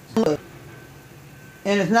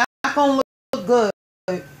 And it's not gonna look good.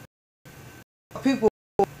 People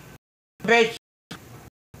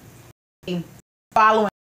following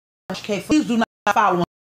HK. Please do not follow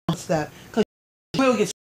stuff. Because you will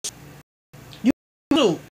get. You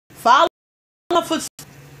do. Following Tasha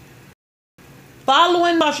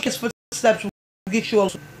K's footsteps will get you.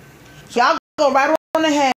 So y'all go right on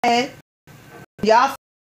the head. Y'all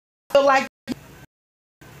feel like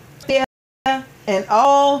yeah, and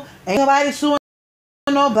ain't nobody suing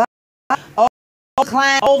nobody. All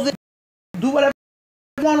client over, do whatever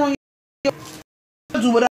you want on your,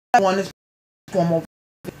 do whatever you want this form over.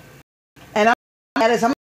 And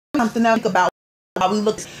I'm something else about how we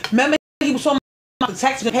look. Remember he was talking about the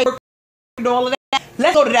text and paper and all of that.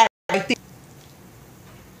 Let's go to that right there.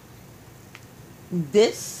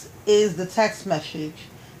 This is the text message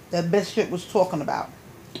that Bishop was talking about.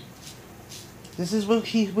 This is what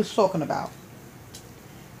he was talking about.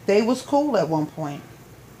 They was cool at one point.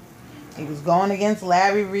 They was going against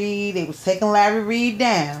Larry Reid. They was taking Larry Reid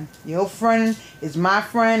down. Your friend is my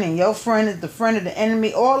friend and your friend is the friend of the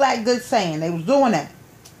enemy. All that good saying. They was doing that.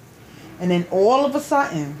 And then all of a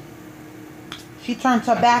sudden, she turned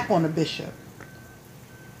her back on the Bishop.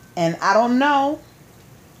 And I don't know.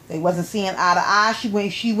 They wasn't seeing eye to eye.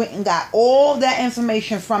 She went and got all that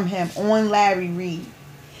information from him on Larry Reid.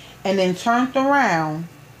 And then turned around.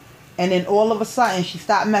 And then all of a sudden, she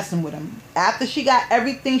stopped messing with him. After she got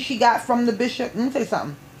everything she got from the Bishop. Let me tell you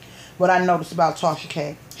something. What I noticed about Tasha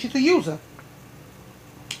K. She's a user.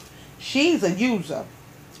 She's a user.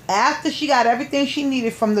 After she got everything she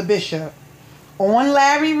needed from the Bishop on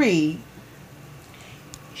Larry Reid,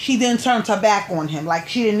 she then turned her back on him. Like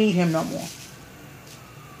she didn't need him no more.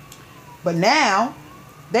 But now,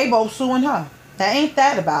 they both suing her. Now, ain't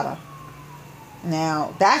that about her?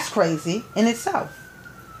 Now, that's crazy in itself.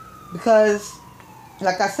 Because,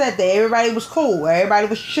 like I said, everybody was cool. Everybody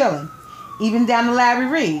was chilling. Even down to Larry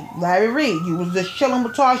Reid. Larry Reid, you was just chilling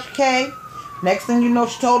with Tasha K. Next thing you know,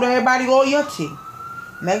 she told everybody all your tea.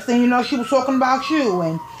 Next thing you know, she was talking about you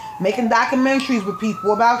and making documentaries with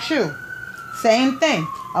people about you. Same thing.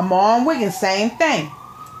 Amon Wiggins, same thing.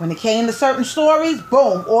 When it came to certain stories,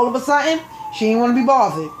 boom, all of a sudden, she didn't want to be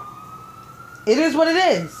bothered. It is what it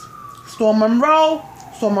is. Storm Monroe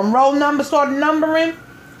number started numbering.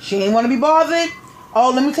 She didn't want to be bothered. Oh,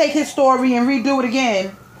 let me take his story and redo it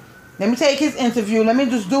again. Let me take his interview. Let me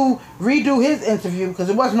just redo his interview because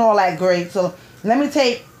it wasn't all that great. So let me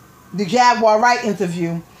take the Jaguar Wright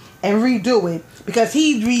interview and redo it because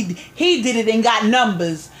he did it and got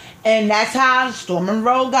numbers. And that's how Storm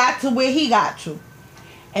Monroe got to where he got to.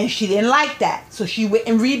 And she didn't like that. So she went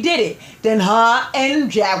and redid it. Then her and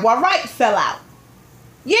Jaguar Wright fell out.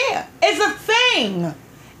 Yeah, it's a thing.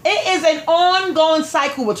 It is an ongoing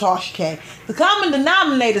cycle with Tasha K. The common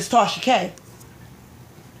denominator is Tasha K.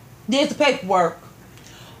 There's the paperwork.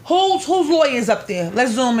 Whose lawyer is up there?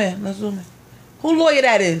 Let's zoom in. Who lawyer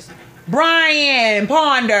that is? Brian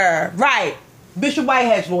Ponder. Right. Bishop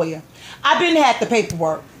Whitehead's lawyer. I've been had the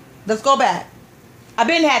paperwork. Let's go back. I've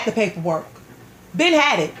been had the paperwork. Been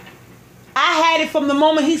had it. I had it from the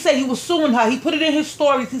moment he said he was suing her. He put it in his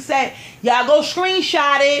stories. He said, y'all go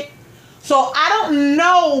screenshot it. So I don't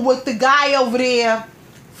know what the guy over there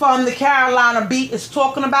from the Carolina Beat is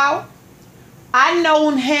talking about. I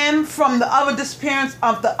known him from the other disappearance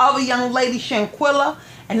of the other young lady, Shanquilla,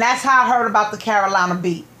 and that's how I heard about the Carolina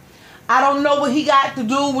Beat. I don't know what he got to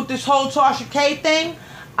do with this whole Tasha K thing.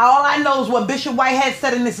 All I know is what Bishop Whitehead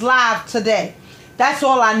said in his live today. That's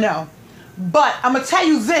all I know. But I'm going to tell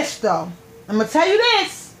you this, though. I'm going to tell you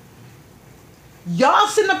this. Y'all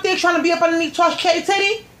sitting up there trying to be up underneath Tasha K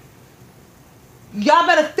titty? Y'all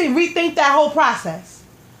better rethink that whole process.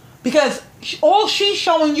 Because all she's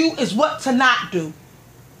showing you is what to not do.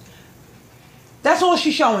 That's all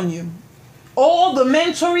she's showing you. All the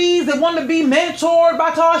mentorees that want to be mentored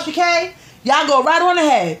by Tasha K, y'all go right on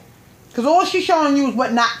ahead. Because all she's showing you is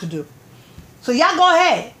what not to do. So y'all go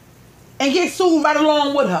ahead and get sued right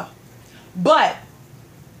along with her. But,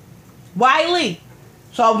 Wiley,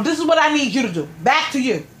 so this is what I need you to do. Back to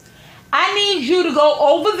you. I need you to go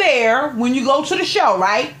over there when you go to the show,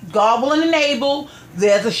 right? God willing and able.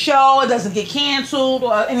 There's a show. It doesn't get canceled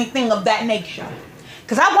or anything of that nature.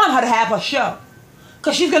 Because I want her to have her show.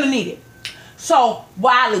 Because she's going to need it. So,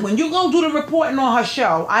 Wiley, when you go do the reporting on her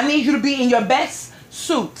show, I need you to be in your best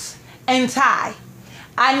suits and tie.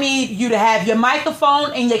 I need you to have your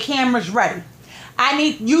microphone and your cameras ready. I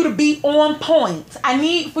need you to be on point. I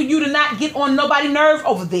need for you to not get on nobody's nerve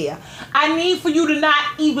over there. I need for you to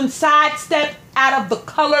not even sidestep out of the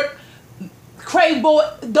colored crave board.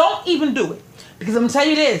 Don't even do it. Because I'm going to tell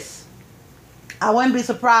you this. I wouldn't be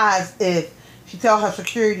surprised if she tell her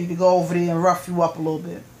security to go over there and rough you up a little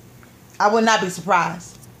bit. I would not be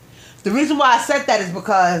surprised. The reason why I said that is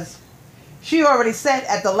because she already said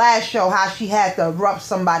at the last show how she had to rough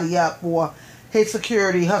somebody up, or her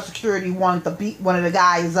security wanted to beat one of the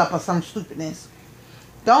guys up or some stupidness.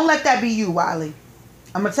 Don't let that be you, Wiley.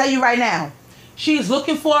 I'm going to tell you right now. She's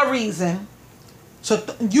looking for a reason. So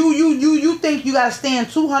you think you got to stand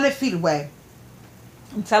 200 feet away.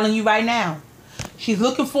 I'm telling you right now. She's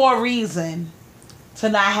looking for a reason to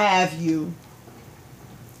not have you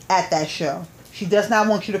at that show. She does not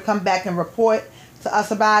want you to come back and report to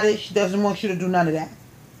us about it. She doesn't want you to do none of that.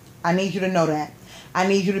 I need you to know that. I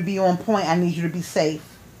need you to be on point. I need you to be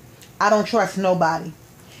safe. I don't trust nobody.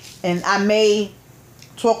 And I may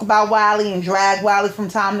talk about Wiley and drag Wiley from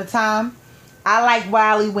time to time. I like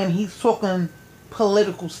Wiley when he's talking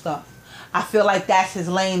political stuff. I feel like that's his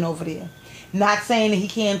lane over there. Not saying that he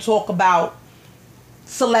can't talk about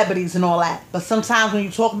celebrities and all that. But sometimes when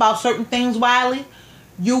you talk about certain things, Wiley,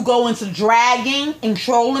 you go into dragging and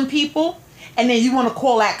trolling people. And then you want to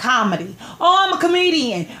call that comedy. Oh, I'm a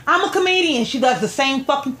comedian. I'm a comedian. She does the same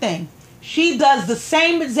fucking thing. She does the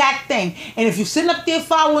same exact thing. And if you're sitting up there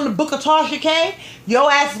following the book of Tasha K,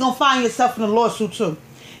 your ass is going to find yourself in a lawsuit too.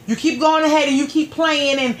 You keep going ahead and you keep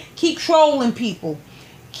playing and keep trolling people.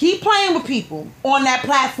 Keep playing with people on that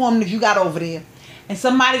platform that you got over there. And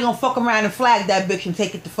somebody going to fuck around and flag that bitch and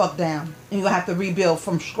take it the fuck down. And you're going to have to rebuild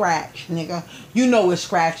from scratch, nigga. You know where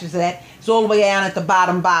scratch is at. It's all the way down at the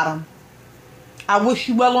bottom. I wish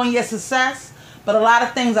you well on your success, but a lot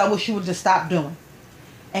of things I wish you would just stop doing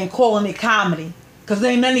and calling it comedy, because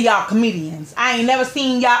there ain't none of y'all comedians. I ain't never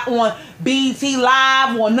seen y'all on BET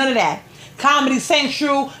Live or none of that. Comedy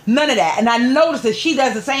Central, none of that. And I noticed that she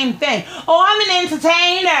does the same thing. Oh, I'm an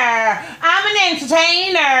entertainer. I'm an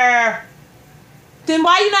entertainer. Then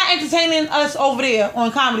why you not entertaining us over there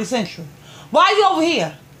on Comedy Central? Why are you over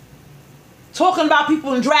here talking about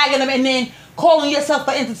people and dragging them and then calling yourself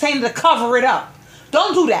an entertainer to cover it up?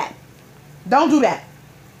 Don't do that. Don't do that.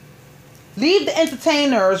 Leave the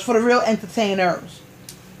entertainers for the real entertainers.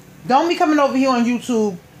 Don't be coming over here on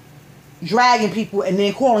YouTube dragging people and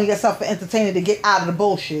then calling yourself an entertainer to get out of the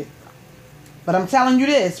bullshit. But I'm telling you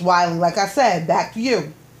this, Wiley, like I said, back to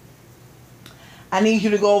you. I need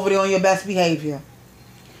you to go over there on your best behavior.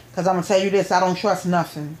 Because I'm going to tell you this, I don't trust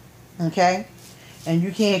nothing. Okay? And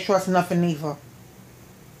you can't trust nothing either.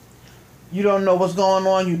 You don't know what's going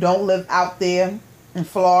on. You don't live out there in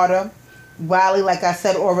Florida. Wiley, like I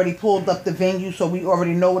said, already pulled up the venue, so we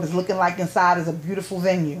already know what it's looking like inside. It's a beautiful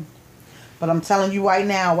venue. But I'm telling you right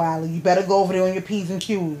now, Wiley, you better go over there on your P's and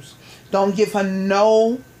Q's. Don't give her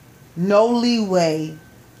no leeway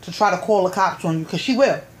to try to call the cops on you, because she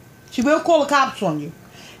will. She will call the cops on you.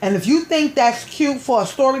 And if you think that's cute for a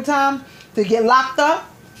story time to get locked up,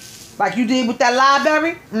 like you did with that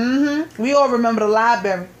library, we all remember the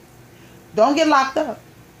library. Don't get locked up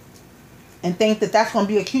and think that that's going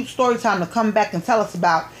to be a cute story time to come back and tell us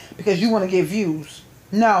about because you want to get views.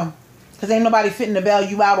 No, because ain't nobody fitting to bail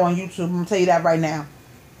you out on YouTube. I'm going to tell you that right now.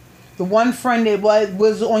 The one friend that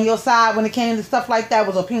was on your side when it came to stuff like that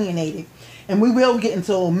was opinionated. And we will get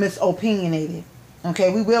into Miss Opinionated.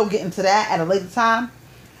 Okay, we will get into that at a later time.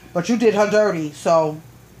 But you did her dirty, so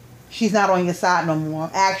she's not on your side no more.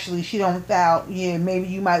 Actually, she don't doubt. Yeah, maybe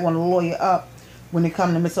you might want to lawyer up when it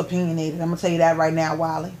comes to Miss Opinionated. I'm going to tell you that right now,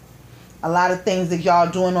 Wiley. A lot of things that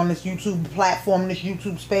y'all doing on this YouTube platform, this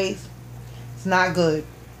YouTube space, it's not good.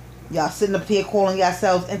 Y'all sitting up here calling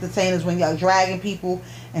yourselves entertainers when y'all dragging people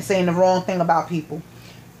and saying the wrong thing about people.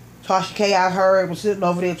 Tasha K, I heard, was sitting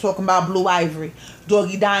over there talking about Blue Ivory.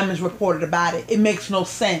 Doggy Diamonds reported about it. It makes no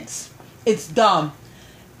sense. It's dumb.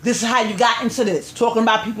 This is how you got into this. Talking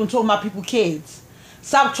about people and talking about people's kids.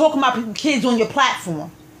 Stop talking about people's kids on your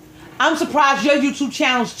platform. I'm surprised your YouTube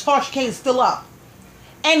channel, Tasha K, is still up.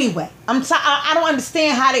 Anyway, I don't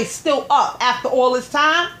understand how they still up after all this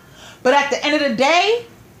time. But at the end of the day,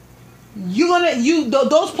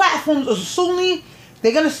 those platforms are soon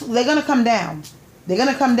they're gonna come down. They're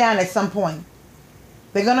gonna come down at some point.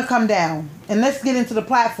 They're gonna come down. And let's get into the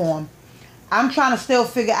platform. I'm trying to still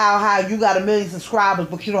figure out how you got 1 million subscribers,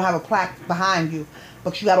 but you don't have a plaque behind you,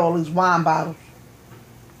 but you got all these wine bottles.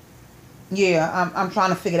 Yeah, I'm trying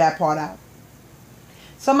to figure that part out.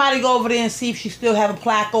 Somebody go over there and see if she still have a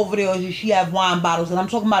plaque over there, or does she have wine bottles? And I'm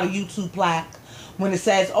talking about a YouTube plaque. When it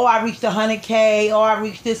says, oh, I reached 100K, oh, I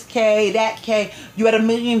reached this K, that K. You had 1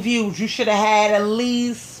 million views. You should have had at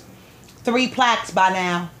least 3 plaques by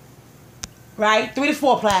now. Right? 3 to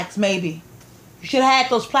 4 plaques, maybe. You should have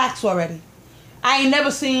had those plaques already. I ain't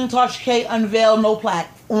never seen Tasha K unveil no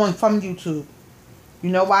plaque from YouTube. You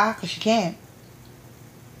know why? Because she can't.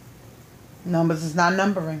 Numbers is not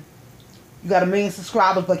numbering. You got 1 million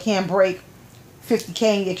subscribers but can't break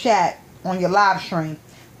 50K in your chat on your live stream.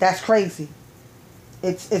 That's crazy.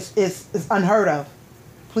 It's unheard of.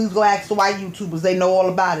 Please go ask the white YouTubers. They know all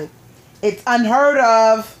about it. It's unheard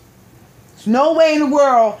of. There's no way in the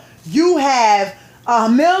world you have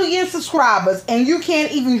 1 million subscribers and you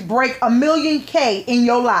can't even break 1 million K in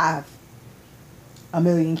your live. 1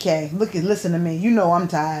 million K. Listen to me. You know I'm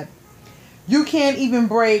tired. You can't even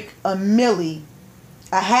break a milli,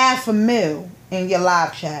 a $500,000 in your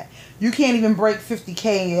live chat. You can't even break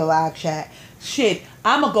 50K in your live chat. Shit,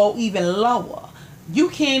 I'm going to go even lower. You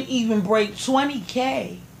can't even break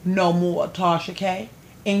 20K no more, Tasha K,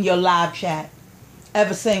 in your live chat.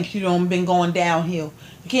 Ever since you done been going downhill.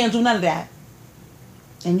 You can't do none of that.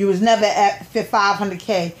 And you was never at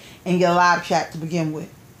 500K in your live chat to begin with.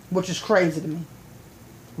 Which is crazy to me.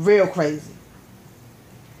 Real crazy.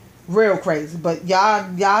 Real crazy. But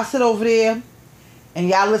y'all sit over there and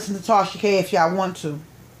y'all listen to Tasha K if y'all want to.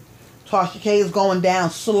 Tasha K is going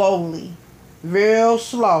down slowly. Real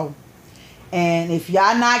slow. And if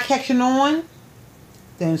y'all not catching on,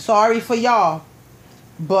 then sorry for y'all.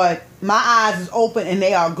 But my eyes is open and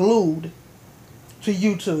they are glued to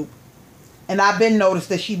YouTube. And I've been noticed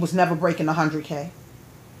that she was never breaking 100K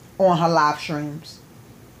on her live streams.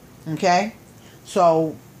 Okay?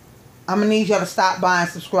 So I'm gonna need y'all to stop buying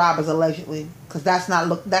subscribers allegedly. Because that's not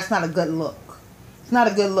a good look. It's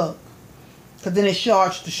not a good look. Because then it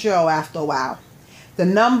starts to show after a while. The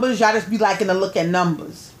numbers, y'all just be liking to look at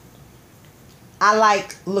numbers. I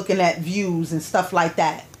like looking at views and stuff like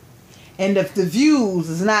that. And if the views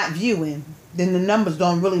is not viewing, then the numbers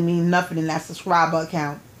don't really mean nothing in that subscriber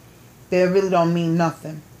account. They really don't mean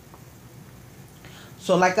nothing.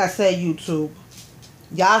 So like I said, YouTube,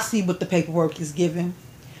 y'all see what the paperwork is giving.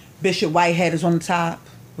 Bishop Whitehead is on the top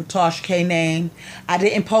with Tasha K name. I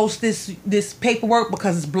didn't post this paperwork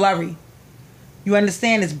because it's blurry. You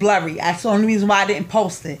understand? It's blurry. That's the only reason why I didn't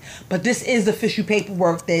post it. But this is official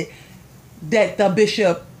paperwork that the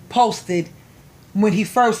bishop posted when he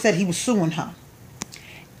first said he was suing her.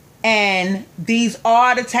 And these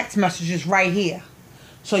are the text messages right here.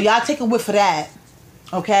 So y'all take a whiff of that.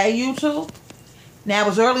 Okay, YouTube? Now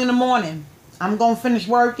it's early in the morning. I'm going to finish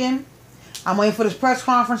working. I'm waiting for this press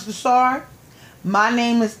conference to start. My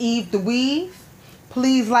name is Eve the Weave.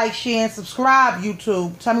 Please like, share, and subscribe,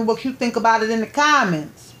 YouTube. Tell me what you think about it in the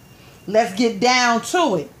comments. Let's get down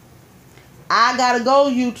to it. I gotta go,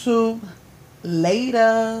 YouTube.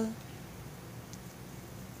 Later.